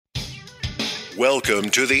Welcome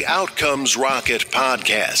to the Outcomes Rocket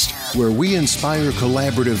podcast, where we inspire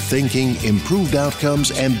collaborative thinking, improved outcomes,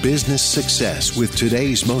 and business success with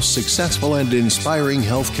today's most successful and inspiring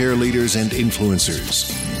healthcare leaders and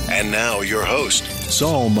influencers. And now your host,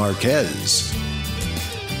 Saul Marquez.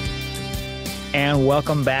 And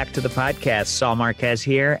welcome back to the podcast. Saul Marquez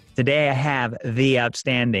here. Today I have the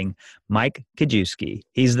outstanding Mike Kajewski.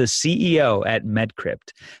 He's the CEO at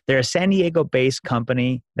MedCrypt. They're a San Diego-based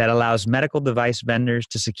company that allows medical device vendors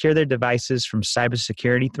to secure their devices from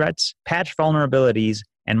cybersecurity threats, patch vulnerabilities,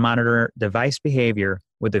 and monitor device behavior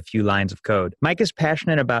with a few lines of code. Mike is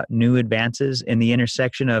passionate about new advances in the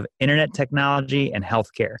intersection of internet technology and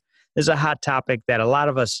healthcare. This is a hot topic that a lot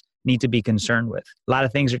of us need to be concerned with. A lot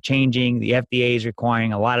of things are changing. The FDA is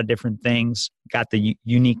requiring a lot of different things. Got the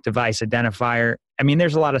unique device identifier. I mean,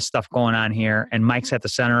 there's a lot of stuff going on here, and Mike's at the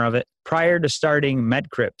center of it. Prior to starting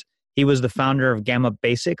MedCrypt, he was the founder of Gamma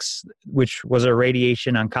Basics, which was a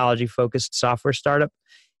radiation oncology-focused software startup.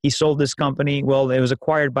 He sold this company. Well, it was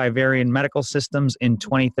acquired by Varian Medical Systems in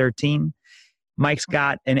 2013. Mike's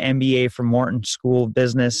got an MBA from Wharton School of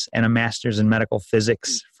Business and a master's in medical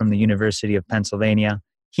physics from the University of Pennsylvania.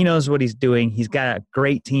 He knows what he's doing. He's got a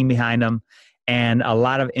great team behind him, and a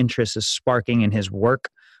lot of interest is sparking in his work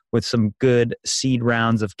with some good seed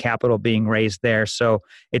rounds of capital being raised there. So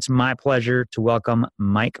it's my pleasure to welcome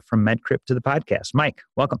Mike from MedCrypt to the podcast. Mike,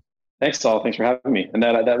 welcome. Thanks, Saul. Thanks for having me. And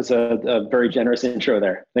that was a very generous intro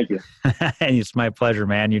there. Thank you. It's my pleasure,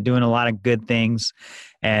 man. You're doing a lot of good things.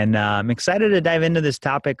 And I'm excited to dive into this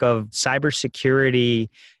topic of cybersecurity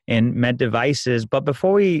and med devices. But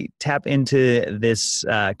before we tap into this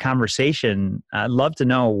conversation, I'd love to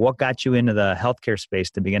know what got you into the healthcare space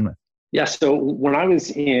to begin with. Yeah, so when I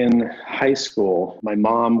was in high school, my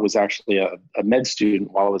mom was actually a med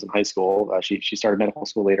student while I was in high school. She started medical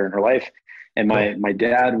school later in her life. And my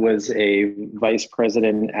dad was a vice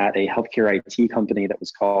president at a healthcare IT company that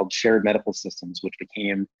was called Shared Medical Systems, which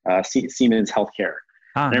became Siemens Healthcare.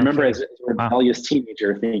 And I remember as a rebellious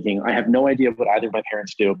teenager thinking, I have no idea what either of my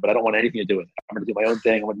parents do, but I don't want anything to do with it. I'm going to do my own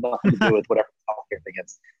thing. I want nothing to do with whatever the healthcare thing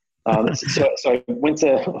is. So I went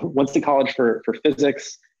to college for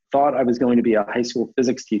physics, thought I was going to be a high school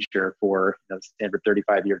physics teacher for standard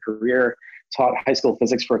 35-year career, taught high school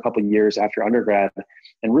physics for a couple of years after undergrad,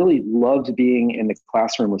 and really loved being in the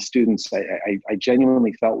classroom with students. I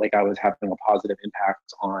genuinely felt like I was having a positive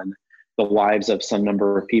impact on the lives of some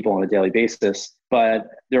number of people on a daily basis. But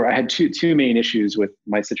I had two main issues with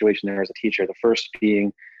my situation there as a teacher. The first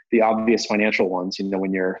being the obvious financial ones.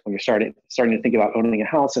 When you're starting to think about owning a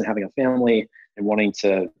house and having a family and wanting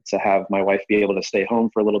to have my wife be able to stay home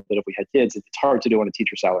for a little bit if we had kids, it's hard to do on a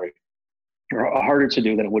teacher salary, or harder to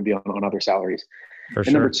do than it would be on other salaries.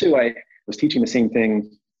 And number two, I was teaching the same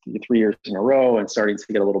thing 3 years in a row and starting to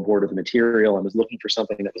get a little bored of the material and was looking for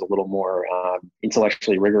something that was a little more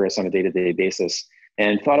intellectually rigorous on a day-to-day basis,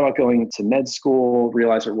 and thought about going to med school,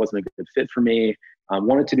 realized it wasn't a good fit for me,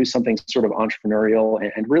 wanted to do something sort of entrepreneurial,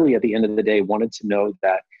 and really at the end of the day wanted to know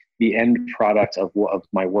that the end product of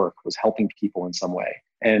my work was helping people in some way.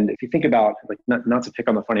 And if you think about, not to pick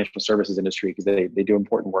on the financial services industry, because they do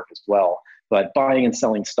important work as well, but buying and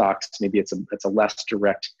selling stocks, maybe it's a less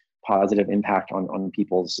direct positive impact on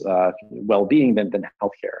people's well-being than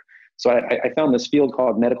healthcare. So I found this field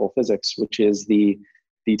called medical physics, which is the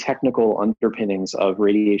technical underpinnings of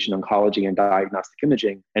radiation oncology and diagnostic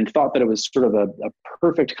imaging, and thought that it was sort of a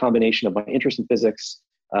perfect combination of my interest in physics,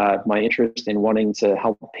 my interest in wanting to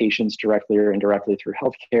help patients directly or indirectly through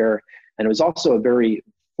healthcare. And it was also a very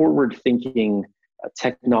forward-thinking,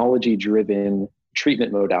 technology-driven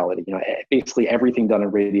treatment modality. Basically everything done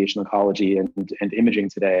in radiation oncology and imaging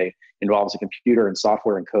today involves a computer and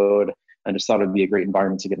software and code, and just thought it'd be a great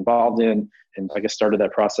environment to get involved in. And I guess started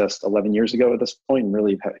that process 11 years ago at this point, and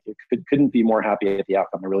really couldn't be more happy at the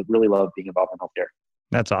outcome. I really, really love being involved in healthcare.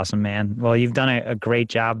 That's awesome, man. Well, you've done a great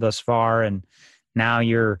job thus far, and now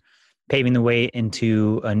you're paving the way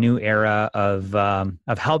into a new era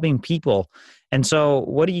of helping people. And so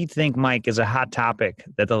what do you think, Mike, is a hot topic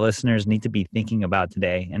that the listeners need to be thinking about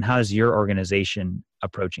today? And how is your organization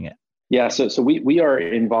approaching it? Yeah, so we are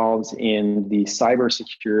involved in the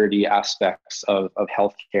cybersecurity aspects of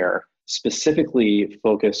healthcare, specifically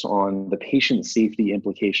focused on the patient safety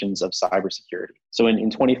implications of cybersecurity. So in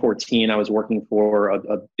 2014, I was working for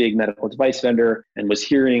a big medical device vendor and was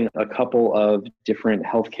hearing a couple of different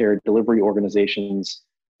healthcare delivery organizations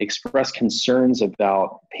express concerns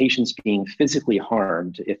about patients being physically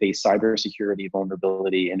harmed if a cybersecurity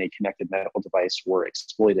vulnerability in a connected medical device were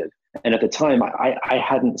exploited. And at the time, I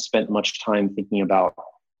hadn't spent much time thinking about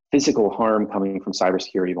physical harm coming from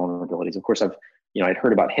cybersecurity vulnerabilities. Of course, I've I'd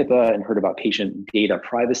heard about HIPAA and heard about patient data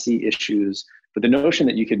privacy issues, but the notion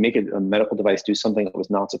that you could make a medical device do something it was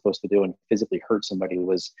not supposed to do and physically hurt somebody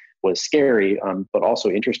was scary, but also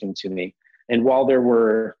interesting to me. And while there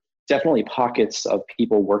were definitely pockets of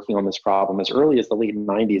people working on this problem as early as the late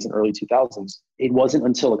 90s and early 2000s, it wasn't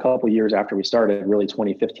until a couple of years after we started, really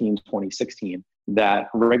 2015, 2016, that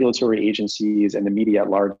regulatory agencies and the media at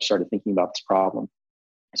large started thinking about this problem.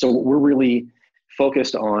 So we're really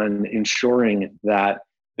focused on ensuring that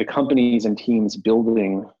the companies and teams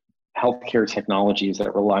building healthcare technologies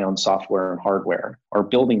that rely on software and hardware are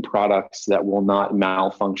building products that will not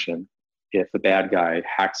malfunction if a bad guy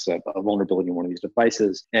hacks a vulnerability in one of these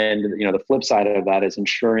devices. And the flip side of that is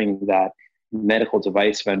ensuring that medical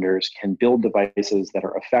device vendors can build devices that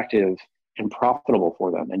are effective and profitable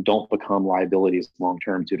for them and don't become liabilities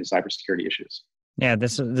long-term due to cybersecurity issues. Yeah,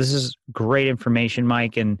 this is great information,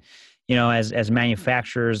 Mike. And as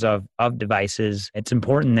manufacturers of devices, it's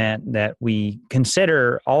important that we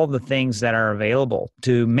consider all of the things that are available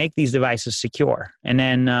to make these devices secure. And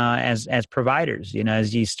then as providers,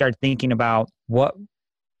 as you start thinking about what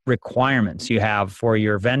requirements you have for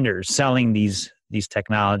your vendors selling these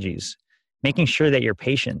technologies, making sure that your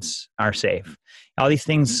patients are safe, all these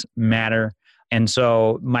things matter. And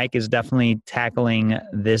so Mike is definitely tackling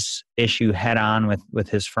this issue head on with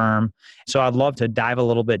his firm. So I'd love to dive a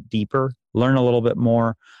little bit deeper, learn a little bit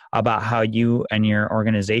more about how you and your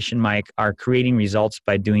organization, Mike, are creating results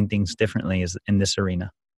by doing things differently in this arena.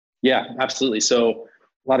 Yeah, absolutely. So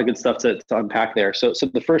a lot of good stuff to unpack there. So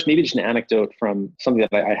the first, maybe just an anecdote from something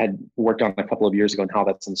that I had worked on a couple of years ago and how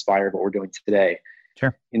that's inspired what we're doing today.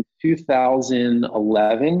 Sure. In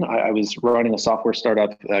 2011, I was running a software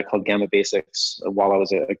startup called Gamma Basics while I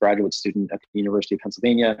was a graduate student at the University of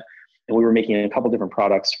Pennsylvania. And we were making a couple different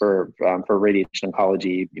products for radiation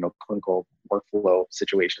oncology, clinical workflow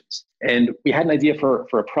situations. And we had an idea for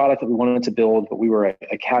a product that we wanted to build, but we were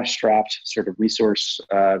a cash-strapped sort of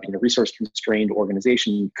resource-constrained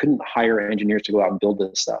organization. You couldn't hire engineers to go out and build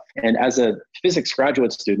this stuff. And as a physics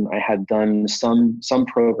graduate student, I had done some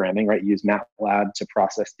programming, right? Use MATLAB to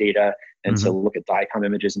process data and to look at DICOM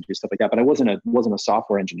images and do stuff like that. But I wasn't a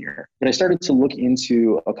software engineer. But I started to look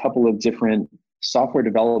into a couple of different software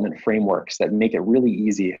development frameworks that make it really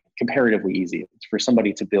easy, comparatively easy, for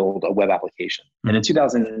somebody to build a web application. And in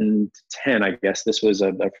 2010, I guess, this was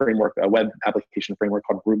a web application framework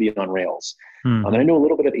called Ruby on Rails. And I know a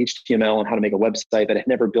little bit of HTML and how to make a website, but I had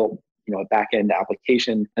never built a back-end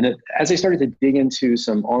application. And then as I started to dig into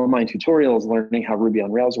some online tutorials, learning how Ruby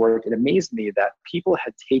on Rails worked, it amazed me that people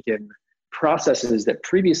had taken processes that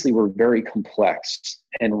previously were very complex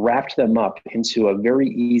and wrapped them up into a very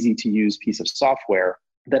easy to use piece of software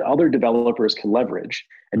that other developers can leverage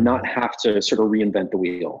and not have to sort of reinvent the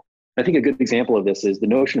wheel. I think a good example of this is the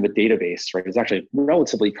notion of a database, right? It's actually a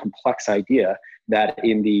relatively complex idea that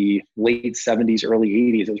in the late 70s, early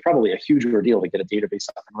 80s, it was probably a huge ordeal to get a database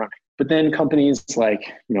up and running. But then companies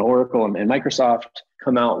like Oracle and Microsoft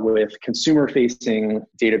come out with consumer-facing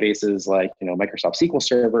databases like Microsoft SQL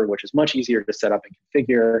Server, which is much easier to set up and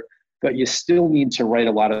configure, but you still need to write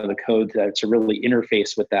a lot of the code to really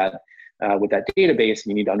interface with that database. And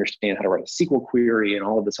you need to understand how to write a SQL query and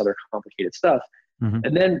all of this other complicated stuff.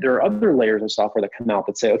 And then there are other layers of software that come out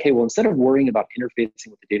that say, okay, well, instead of worrying about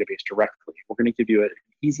interfacing with the database directly, we're going to give you an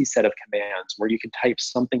easy set of commands where you can type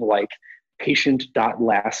something like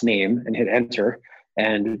patient.lastname and hit enter,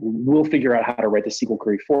 and we'll figure out how to write the SQL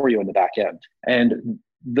query for you in the back end. And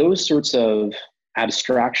those sorts of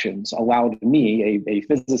abstractions allowed me, a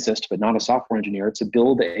physicist but not a software engineer, to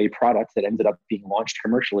build a product that ended up being launched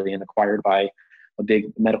commercially and acquired by a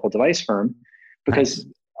big medical device firm, because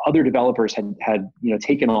other developers had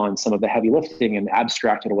taken on some of the heavy lifting and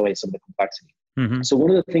abstracted away some of the complexity. So one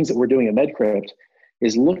of the things that we're doing at MedCrypt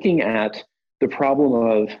is looking at the problem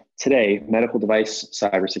of today, medical device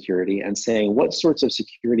cybersecurity, and saying what sorts of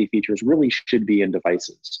security features really should be in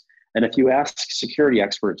devices. And if you ask security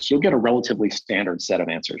experts, you'll get a relatively standard set of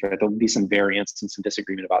answers, right? There'll be some variance and some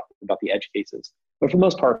disagreement about the edge cases. But for the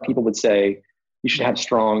most part, people would say you should have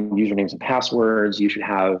strong usernames and passwords. You should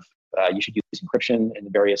use encryption in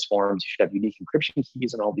the various forms. You should have unique encryption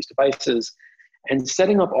keys on all these devices. And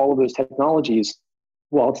setting up all of those technologies,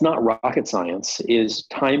 while it's not rocket science, is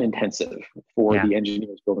time intensive for the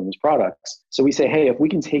engineers building these products. So we say, hey, if we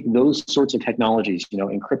can take those sorts of technologies,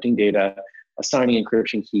 encrypting data, assigning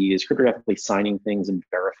encryption keys, cryptographically signing things and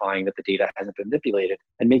verifying that the data hasn't been manipulated,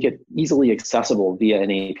 and make it easily accessible via an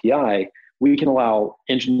API, we can allow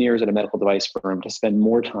engineers at a medical device firm to spend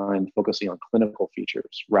more time focusing on clinical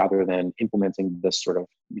features rather than implementing this sort of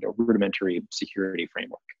rudimentary security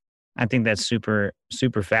framework. I think that's super,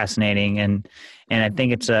 super fascinating. And I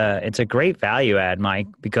think it's a great value add, Mike,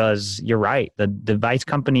 because you're right. The device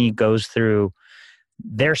company goes through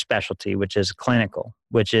their specialty, which is clinical,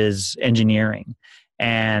 which is engineering.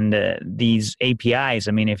 And these APIs,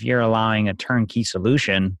 I mean, if you're allowing a turnkey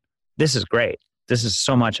solution, this is great. This is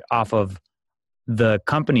so much off of the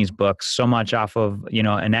company's books, so much off of,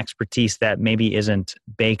 an expertise that maybe isn't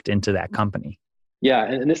baked into that company. Yeah,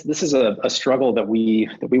 and this is a struggle that we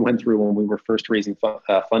went through when we were first raising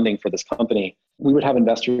funding for this company. We would have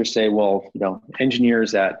investors say, well,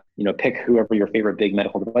 engineers at, pick whoever your favorite big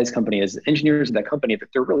medical device company is, engineers at that company, that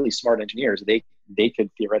they're really smart engineers. They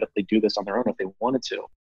could theoretically do this on their own if they wanted to.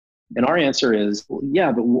 And our answer is, well,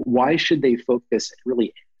 yeah, but why should they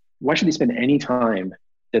why should they spend any time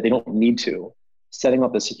that they don't need to setting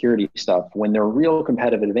up the security stuff when their real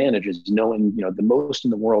competitive advantage is knowing, the most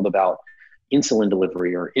in the world about insulin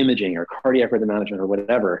delivery or imaging or cardiac rhythm management or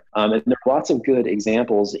whatever. And there are lots of good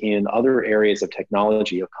examples in other areas of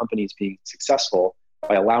technology of companies being successful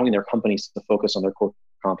by allowing their companies to focus on their core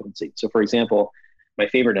competency. So for example, my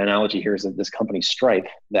favorite analogy here is that this company Stripe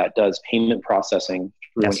that does payment processing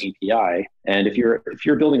through an API. And if you're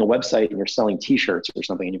building a website and you're selling t-shirts or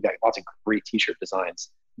something, and you've got lots of great t-shirt designs,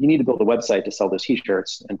 you need to build a website to sell those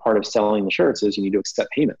t-shirts. And part of selling the shirts is you need to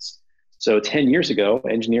accept payments. So 10 years ago,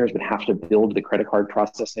 engineers would have to build the credit card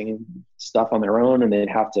processing stuff on their own, and they'd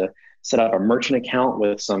have to set up a merchant account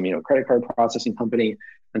with some, credit card processing company.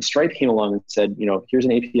 And Stripe came along and said, here's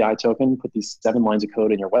an API token, put these 7 lines of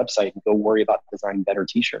code in your website and go worry about designing better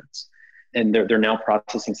t-shirts. And they're now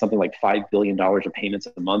processing something like $5 billion of payments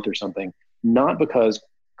a month or something, not because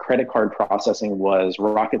credit card processing was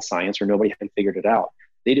rocket science or nobody had figured it out.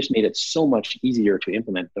 They just made it so much easier to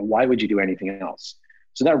implement that why would you do anything else?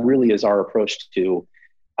 So that really is our approach to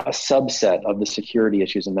a subset of the security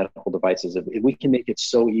issues in medical devices. If we can make it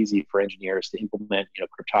so easy for engineers to implement,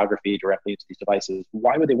 cryptography directly into these devices,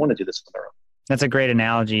 why would they want to do this on their own? That's a great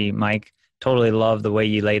analogy, Mike. Totally love the way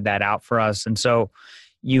you laid that out for us. And so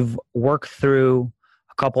you've worked through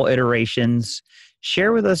a couple iterations.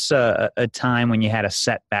 Share with us a time when you had a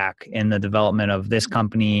setback in the development of this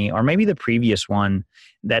company or maybe the previous one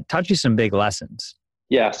that taught you some big lessons.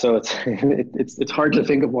 Yeah, so it's hard to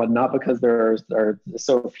think of one, not because there are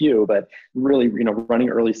so few, but really, running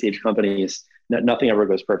early stage companies, nothing ever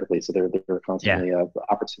goes perfectly. So there are constantly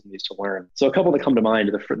opportunities to learn. So a couple that come to mind.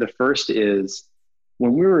 The first is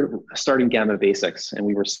when we were starting Gamma Basics and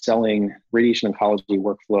we were selling radiation oncology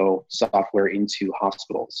workflow software into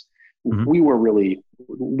hospitals. Mm-hmm. We were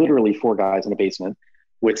literally 4 guys in a basement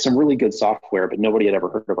with some really good software, but nobody had ever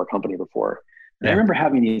heard of our company before. And I remember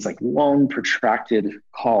having these long protracted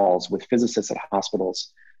calls with physicists at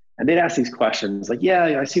hospitals, and they'd ask these questions like,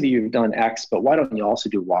 yeah, I see that you've done X, but why don't you also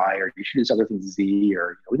do Y? Or you should do this other thing Z,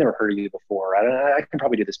 or we've never heard of you before. I can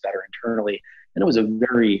probably do this better internally. And it was a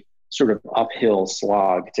very sort of uphill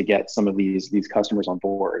slog to get some of these customers on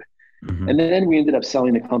board. Mm-hmm. And then we ended up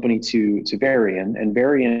selling the company to Varian, and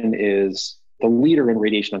Varian is the leader in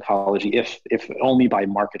radiation oncology, if only by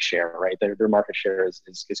market share, right? Their market share is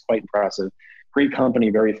quite impressive. Great company,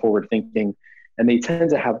 very forward thinking, and they tend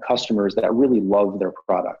to have customers that really love their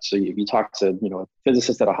product. So if you talk to a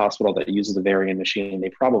physicist at a hospital that uses the Varian machine,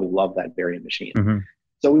 they probably love that Varian machine. Mm-hmm.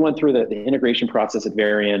 So we went through the integration process at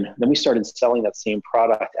Varian. Then we started selling that same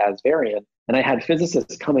product as Varian. And I had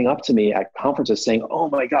physicists coming up to me at conferences saying, oh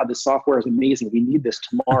my God, this software is amazing. We need this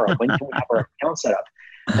tomorrow. When can we have our account set up?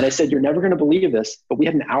 And I said, you're never going to believe this, but we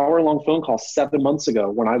had an hour-long phone call 7 months ago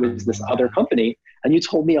when I was this other company, and you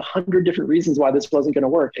told me 100 different reasons why this wasn't going to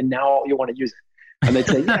work, and now you want to use it. And they'd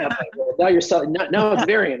say, yeah, but now you're selling. Now it's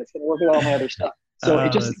Varian. It's going to work with all my other stuff. So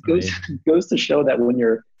it just goes to show that when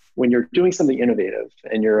you're doing something innovative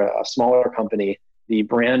and you're a smaller company, the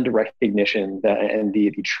brand recognition and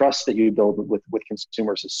the trust that you build with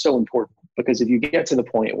consumers is so important. Because if you get to the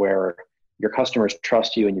point where your customers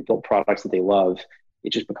trust you and you build products that they love,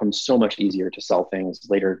 it just becomes so much easier to sell things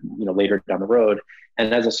later down the road.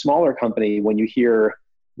 And as a smaller company, when you hear,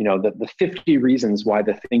 the 50 reasons why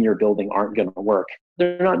the thing you're building aren't going to work,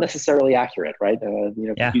 they're not necessarily accurate, right?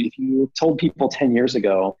 If you told people 10 years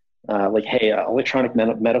ago, hey, electronic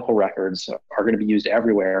medical records are going to be used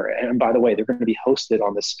everywhere. And by the way, they're going to be hosted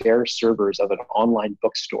on the spare servers of an online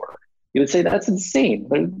bookstore. You would say that's insane.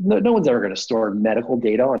 No one's ever going to store medical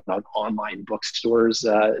data on online bookstores'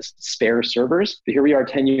 spare servers. But here we are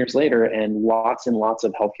 10 years later, and lots of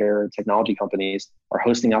healthcare technology companies are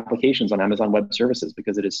hosting applications on Amazon Web Services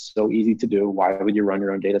because it is so easy to do. Why would you run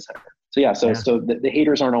your own data center? So the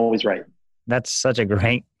haters aren't always right. That's such a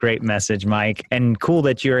great message, Mike. And cool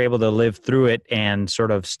that you're able to live through it and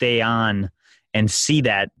sort of stay on and see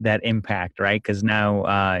that impact, right? Because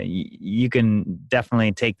now you can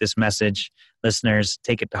definitely take this message, listeners,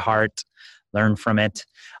 take it to heart, learn from it.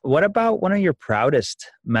 What about one of your proudest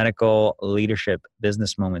medical leadership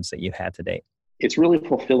business moments that you've had to date? It's really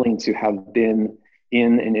fulfilling to have been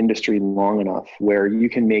in an industry long enough where you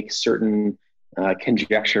can make certain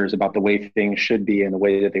conjectures about the way things should be and the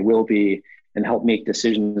way that they will be, and help make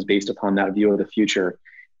decisions based upon that view of the future,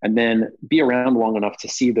 and then be around long enough to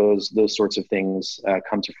see those sorts of things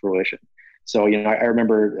come to fruition. So, I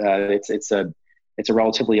remember it's a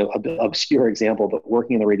relatively obscure example, but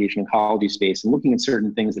working in the radiation oncology space and looking at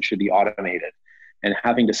certain things that should be automated, and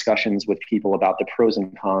having discussions with people about the pros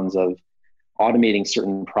and cons of automating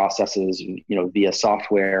certain processes, via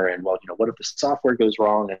software. And what if the software goes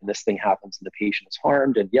wrong and this thing happens and the patient is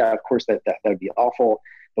harmed? And yeah, of course that would be awful,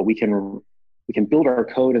 but we can build our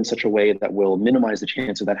code in such a way that will minimize the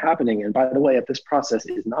chance of that happening. And by the way, if this process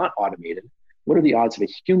is not automated, what are the odds of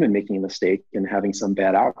a human making a mistake and having some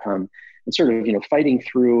bad outcome? And sort of, fighting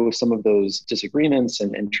through some of those disagreements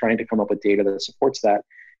and trying to come up with data that supports that.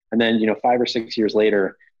 And then, 5 or 6 years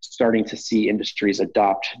later, starting to see industries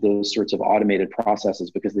adopt those sorts of automated processes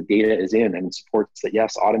because the data is in and supports that,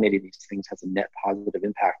 yes, automating these things has a net positive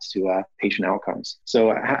impact to patient outcomes.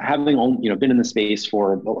 So having been in the space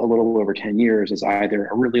for a little over 10 years is either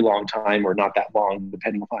a really long time or not that long,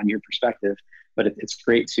 depending upon your perspective. But it's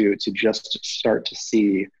great to just start to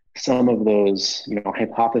see some of those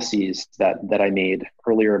hypotheses that I made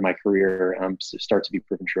earlier in my career start to be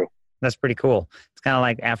proven true. That's pretty cool. It's kind of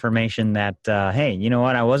like affirmation that, hey, you know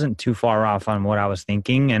what? I wasn't too far off on what I was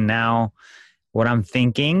thinking. And now what I'm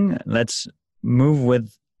thinking, let's move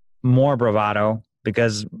with more bravado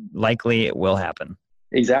because likely it will happen.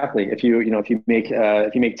 Exactly. If you make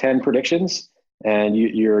 10 predictions and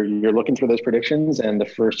you're looking through those predictions and the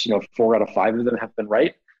first, 4 out of 5 of them have been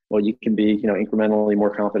right, well, you can be, incrementally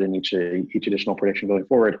more confident in each additional prediction going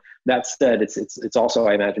forward. That said, it's also,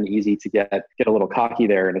 I imagine, easy to get a little cocky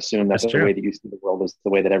there and assume that the way that you see the world is the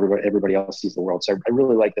way that everybody else sees the world. So I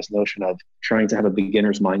really like this notion of trying to have a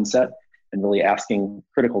beginner's mindset and really asking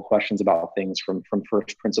critical questions about things from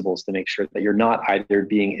first principles to make sure that you're not either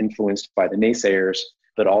being influenced by the naysayers,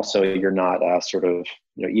 but also you're not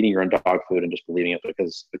eating your own dog food and just believing it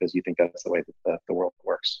because you think that's the way that the world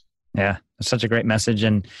works. Yeah, it's such a great message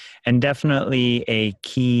and definitely a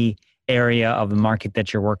key area of the market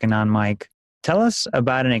that you're working on, Mike. Tell us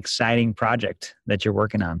about an exciting project that you're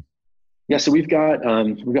working on. Yeah, so we've got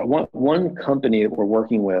one company that we're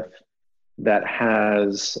working with that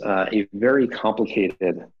has a very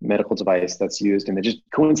complicated medical device that's used, and it just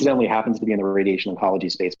coincidentally happens to be in the radiation oncology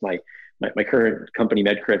space. My current company,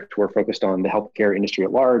 MedCrypt, we're focused on the healthcare industry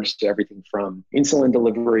at large, to everything from insulin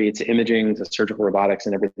delivery to imaging to surgical robotics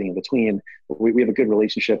and everything in between. We have a good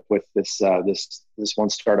relationship with this one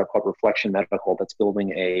startup called Reflection Medical that's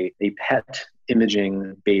building a PET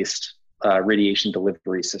imaging-based radiation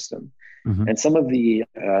delivery system. Mm-hmm. And some of the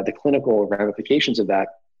clinical ramifications of that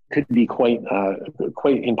could be quite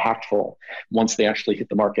impactful once they actually hit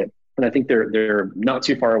the market. And I think they're not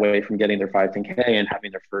too far away from getting their 510K and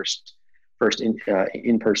having their first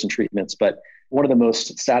in-person treatments. But one of the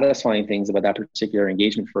most satisfying things about that particular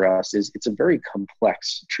engagement for us is it's a very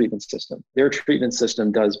complex treatment system. Their treatment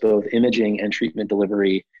system does both imaging and treatment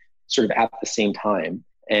delivery sort of at the same time.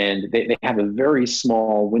 And they have a very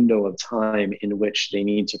small window of time in which they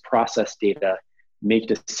need to process data, make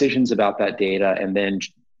decisions about that data, and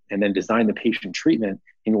then design the patient treatment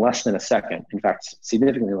in less than a second. In fact,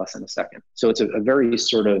 significantly less than a second. So it's a very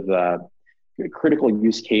sort of critical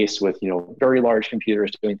use case with very large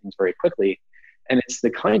computers doing things very quickly. And it's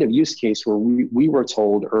the kind of use case where we were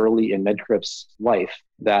told early in MedCrypt's life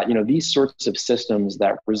that these sorts of systems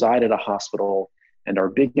that reside at a hospital and are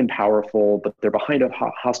big and powerful, but they're behind a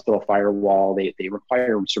hospital firewall. They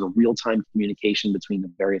require sort of real-time communication between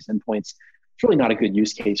the various endpoints. It's really not a good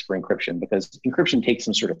use case for encryption because encryption takes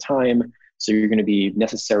some sort of time. So you're going to be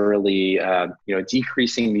necessarily,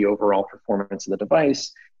 decreasing the overall performance of the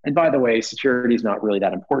device. And by the way, security is not really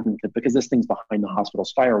that important because this thing's behind the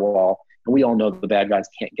hospital's firewall, and we all know that the bad guys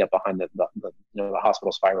can't get behind the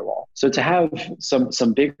hospital's firewall. So to have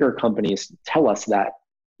some bigger companies tell us that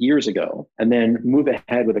years ago, and then move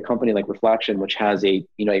ahead with a company like Reflection, which has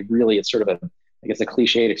it's sort of I guess a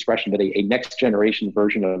cliched expression, but a next generation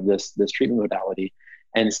version of this treatment modality,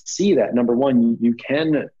 and see that number one, you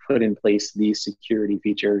can put in place these security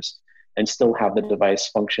features and still have the device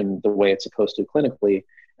function the way it's supposed to clinically.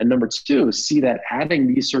 And number two, see that adding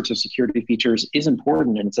these sorts of security features is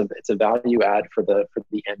important, and it's a value add for the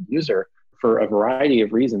end user for a variety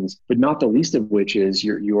of reasons, but not the least of which is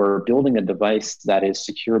you're building a device that is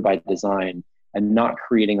secure by design and not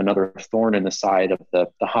creating another thorn in the side of the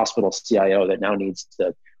hospital CIO that now needs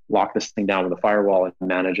to lock this thing down with a firewall and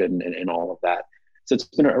manage it and all of that. So it's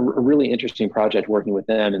been a really interesting project working with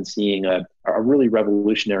them and seeing a really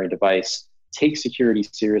revolutionary device take security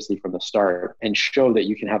seriously from the start and show that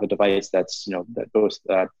you can have a device that's, that both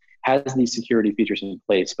has these security features in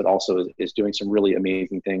place, but also is doing some really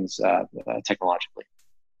amazing things technologically.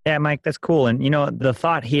 Yeah, Mike, that's cool. And, the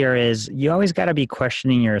thought here is you always got to be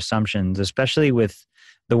questioning your assumptions, especially with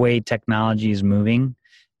the way technology is moving.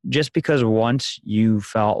 Just because once you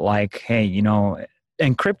felt like, hey,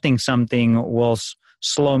 encrypting something will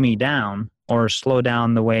slow me down or slow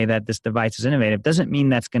down the way that this device is innovative doesn't mean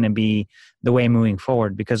that's going to be the way moving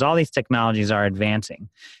forward, because all these technologies are advancing.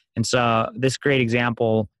 And so this great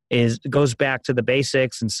example goes back to the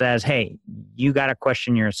basics and says, hey, you got to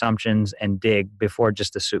question your assumptions and dig before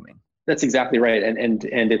just assuming. That's exactly right. And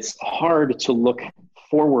it's hard to look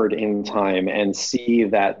forward in time and see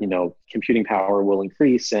that, computing power will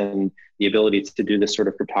increase and the ability to do this sort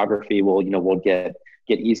of cryptography will get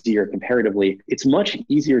easier comparatively. It's much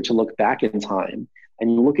easier to look back in time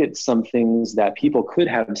and look at some things that people could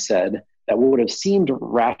have said that would have seemed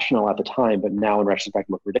rational at the time, but now in retrospect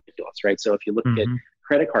look ridiculous, right? So if you look at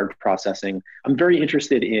credit card processing, I'm very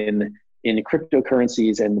interested in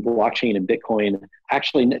cryptocurrencies and the blockchain and Bitcoin,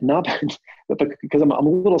 actually not because I'm a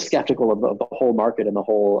little skeptical of the whole market and the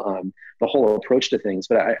whole approach to things.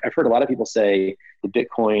 But I've heard a lot of people say the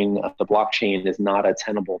Bitcoin, the blockchain is not a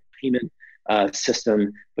tenable payment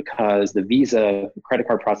system because the Visa credit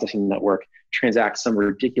card processing network transacts some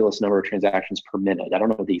ridiculous number of transactions per minute. I don't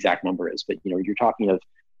know what the exact number is, but you're talking of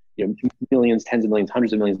millions, tens of millions,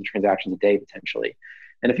 hundreds of millions of transactions a day potentially.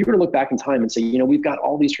 And if you were to look back in time and say, we've got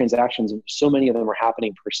all these transactions, and so many of them are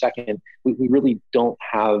happening per second, we really don't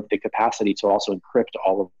have the capacity to also encrypt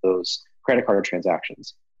all of those credit card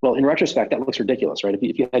transactions. Well, in retrospect, that looks ridiculous, right?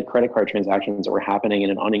 If you had credit card transactions that were happening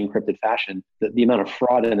in an unencrypted fashion, the amount of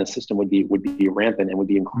fraud in the system would be rampant and would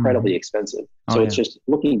be incredibly expensive. So it's just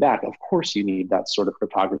looking back, of course you need that sort of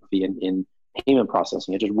cryptography in payment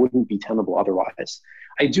processing. It just wouldn't be tenable otherwise.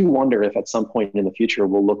 I do wonder if at some point in the future,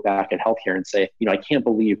 we'll look back at healthcare and say, I can't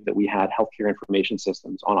believe that we had healthcare information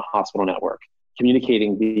systems on a hospital network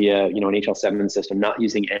communicating via, an HL7 system, not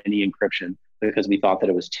using any encryption because we thought that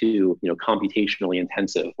it was too, computationally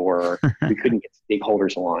intensive, or we couldn't get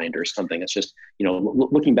stakeholders aligned or something. It's just,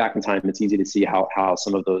 looking back in time, it's easy to see how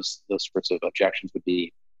some of those sorts of objections would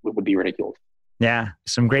be ridiculed. Yeah,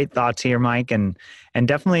 some great thoughts here, Mike, and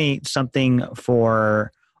definitely something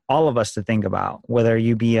for all of us to think about, whether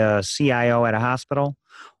you be a CIO at a hospital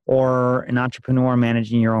or an entrepreneur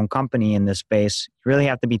managing your own company in this space. You really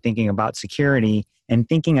have to be thinking about security and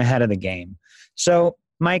thinking ahead of the game. So,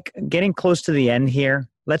 Mike, getting close to the end here,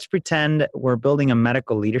 let's pretend we're building a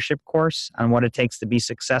medical leadership course on what it takes to be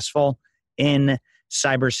successful in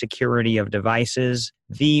cybersecurity of devices,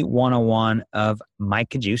 the 101 of Mike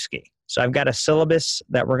Kajewski. So I've got a syllabus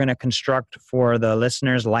that we're going to construct for the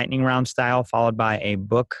listeners, lightning round style, followed by a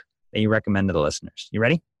book that you recommend to the listeners. You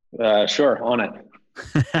ready? Sure, on it.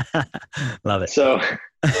 Love it. So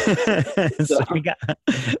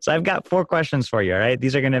I've got 4 questions for you, all right?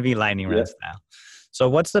 These are going to be lightning round style. So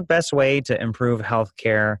what's the best way to improve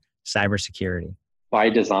healthcare cybersecurity? By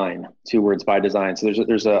design. 2 words, by design. So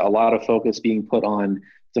there's a lot of focus being put on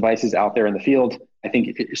devices out there in the field. I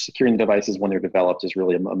think securing the devices when they're developed is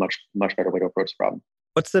really a much better way to approach the problem.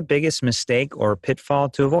 What's the biggest mistake or pitfall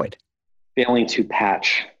to avoid? Failing to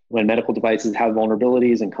patch. When medical devices have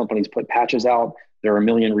vulnerabilities and companies put patches out, there are a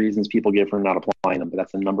million reasons people give for not applying them, but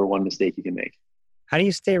that's the number one mistake you can make. How do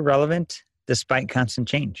you stay relevant despite constant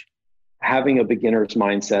change? Having a beginner's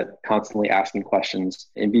mindset, constantly asking questions,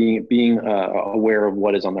 and being aware of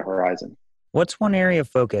what is on the horizon. What's one area of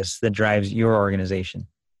focus that drives your organization?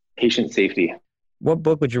 Patient safety. What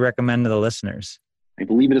book would you recommend to the listeners? I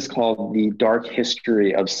believe it is called The Dark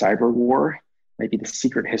History of Cyber War. Maybe The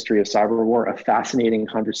Secret History of Cyber War, a fascinating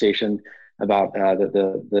conversation about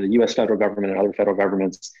the U.S. federal government and other federal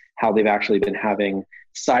governments, how they've actually been having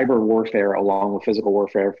cyber warfare along with physical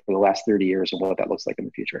warfare for the last 30 years and what that looks like in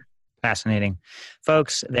the future. Fascinating.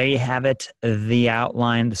 Folks, there you have it, the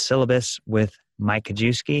outline, the syllabus with Mike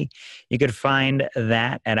Kajewski. You could find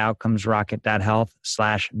that at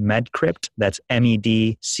outcomesrocket.health/medcrypt. That's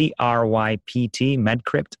MEDCRYPT,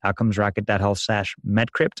 medcrypt,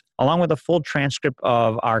 outcomesrocket.health/medcrypt, along with a full transcript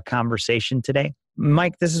of our conversation today.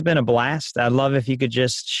 Mike, this has been a blast. I'd love if you could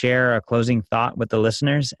just share a closing thought with the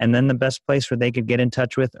listeners and then the best place where they could get in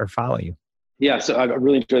touch with or follow you. Yeah, so I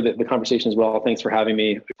really enjoyed the conversation as well. Thanks for having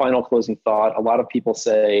me. Final closing thought. A lot of people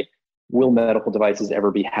say, will medical devices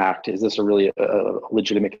ever be hacked? Is this a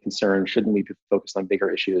legitimate concern? Shouldn't we be focused on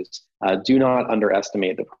bigger issues? Do not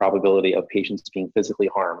underestimate the probability of patients being physically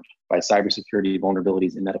harmed by cybersecurity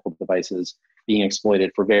vulnerabilities in medical devices being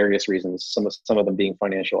exploited for various reasons. Some of them being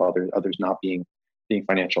financial, others not being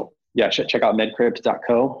financial. Yeah, check out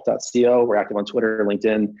medcrypt.co. We're active on Twitter,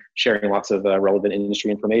 LinkedIn, sharing lots of relevant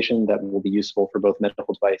industry information that will be useful for both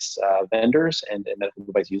medical device vendors and medical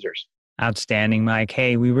device users. Outstanding, Mike.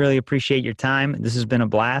 Hey, we really appreciate your time. This has been a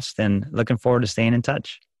blast and looking forward to staying in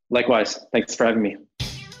touch. Likewise. Thanks for having me.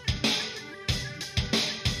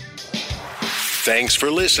 Thanks for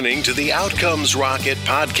listening to the Outcomes Rocket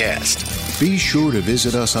podcast. Be sure to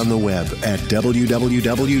visit us on the web at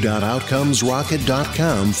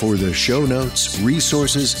www.outcomesrocket.com for the show notes,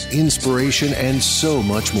 resources, inspiration, and so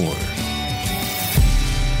much more.